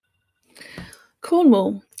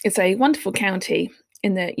Cornwall is a wonderful county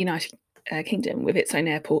in the United Kingdom with its own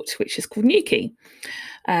airport, which is called Newquay.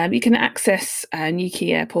 You can access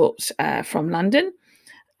Newquay Airport from London.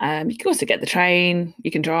 You can also get the train,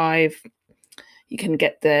 you can drive, you can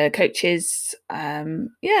get the coaches.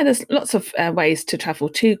 There's lots of ways to travel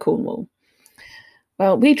to Cornwall.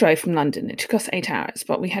 Well, we drove from London. It took us 8 hours,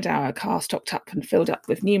 but we had our car stocked up and filled up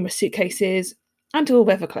with numerous suitcases and all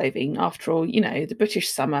weather clothing. After all, the British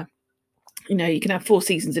summer, you can have 4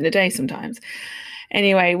 seasons in a day sometimes.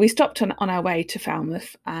 Anyway, we stopped on our way to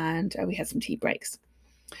Falmouth and we had some tea breaks.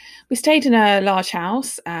 We stayed in a large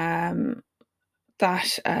house it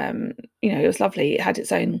was lovely. It had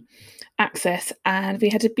its own access and we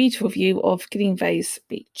had a beautiful view of Greenvase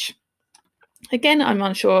Beach. Again, I'm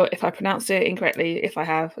unsure if I pronounced it incorrectly. If I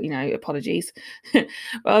have, apologies.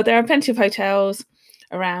 Well, there are plenty of hotels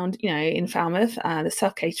around, in Falmouth. There's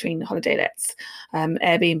self-catering holiday lets,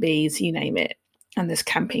 Airbnbs, you name it. And there's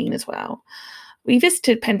camping as well. We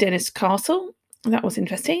visited Pendennis Castle. That was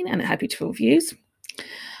interesting and it had beautiful views.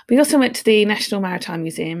 We also went to the National Maritime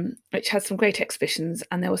Museum, which had some great exhibitions,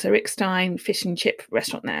 and there was a Rickstein fish and chip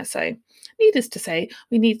restaurant there. So needless to say,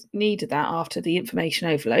 we needed that after the information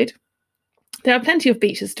overload. There are plenty of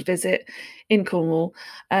beaches to visit in Cornwall.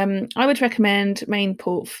 I would recommend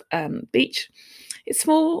Mainport Beach. It's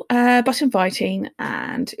small but inviting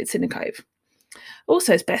and it's in a cove.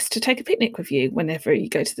 Also, it's best to take a picnic with you whenever you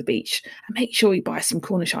go to the beach and make sure you buy some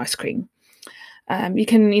Cornish ice cream. You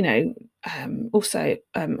can, also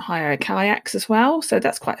hire kayaks as well. So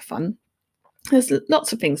that's quite fun. There's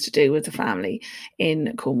lots of things to do with the family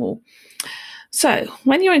in Cornwall. So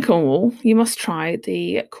when you're in Cornwall, you must try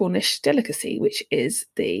the Cornish delicacy, which is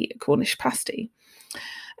the Cornish pasty.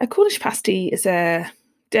 A Cornish pasty is a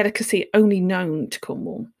delicacy only known to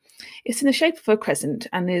Cornwall. It's in the shape of a crescent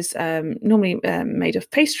and is normally made of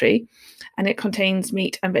pastry, and it contains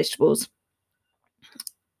meat and vegetables.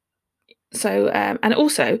 So, and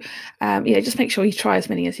also, just make sure you try as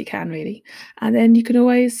many as you can, really. And then you can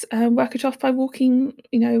always work it off by walking,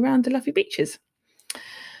 around the lovely beaches.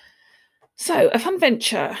 So, a fun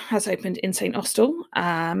venture has opened in St Austell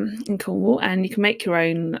in Cornwall, and you can make your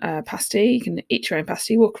own pasty. You can eat your own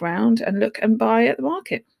pasty, walk around and look and buy at the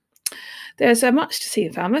market. There's much to see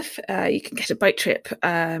in Falmouth. You can get a boat trip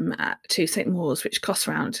to St Mawes, which costs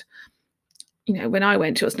around, when I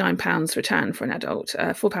went, it was £9 return for an adult,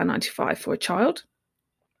 £4.95 for a child.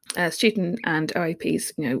 Student and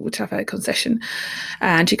OAPs, would have a concession,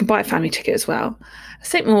 and you can buy a family ticket as well.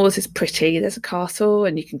 St Mawes is pretty. There's a castle,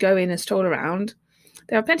 and you can go in and stroll around.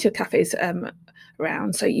 There are plenty of cafes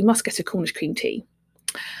around, so you must get a Cornish cream tea.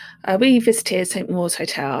 We visited St Mawes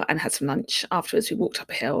Hotel and had some lunch. Afterwards, we walked up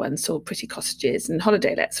a hill and saw pretty cottages and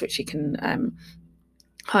holiday lets, which you can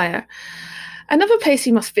hire. Another place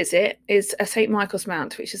you must visit is St Michael's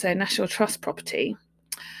Mount, which is a National Trust property.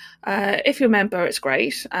 If you're a member, it's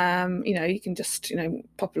great. You can just,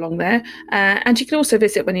 pop along there. And you can also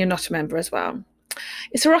visit when you're not a member as well.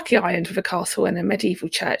 It's a rocky island with a castle and a medieval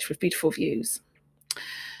church with beautiful views.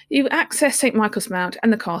 You access St Michael's Mount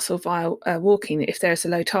and the castle via walking if there is a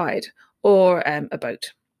low tide, or a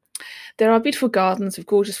boat. There are beautiful gardens with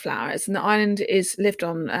gorgeous flowers, and the island is lived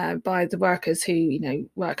on by the workers who,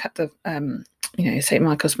 work at the St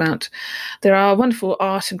Michael's Mount. There are wonderful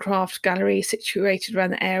art and craft galleries situated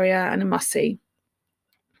around the area and a must-see.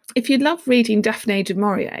 If you love reading Daphne du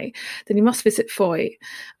Maurier, then you must visit Foy,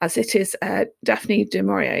 as it is Daphne du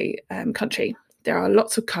Maurier country. There are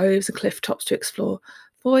lots of coves and cliff tops to explore.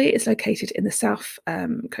 Foy is located in the south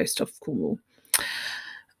coast of Cornwall.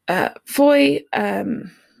 Foy,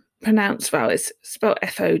 it's spelled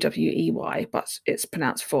Fowey, but it's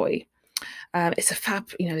pronounced Foy. It's a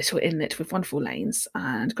fab, little inlet with wonderful lanes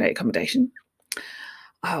and great accommodation.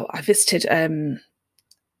 Oh, I visited an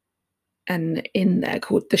inn there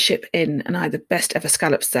called the Ship Inn, and I had the best ever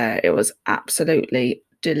scallops there. It was absolutely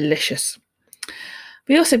delicious.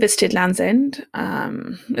 We also visited Land's End.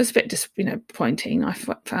 It was a bit disappointing. I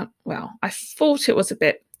thought it was a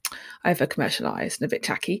bit over commercialised and a bit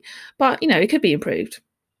tacky, but it could be improved.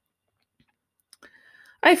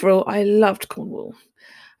 Overall, I loved Cornwall.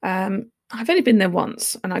 I've only been there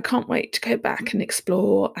once, and I can't wait to go back and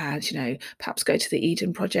explore and, perhaps go to the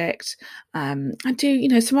Eden Project and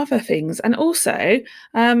do, some other things, and also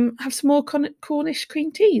have some more Cornish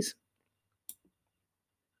cream teas.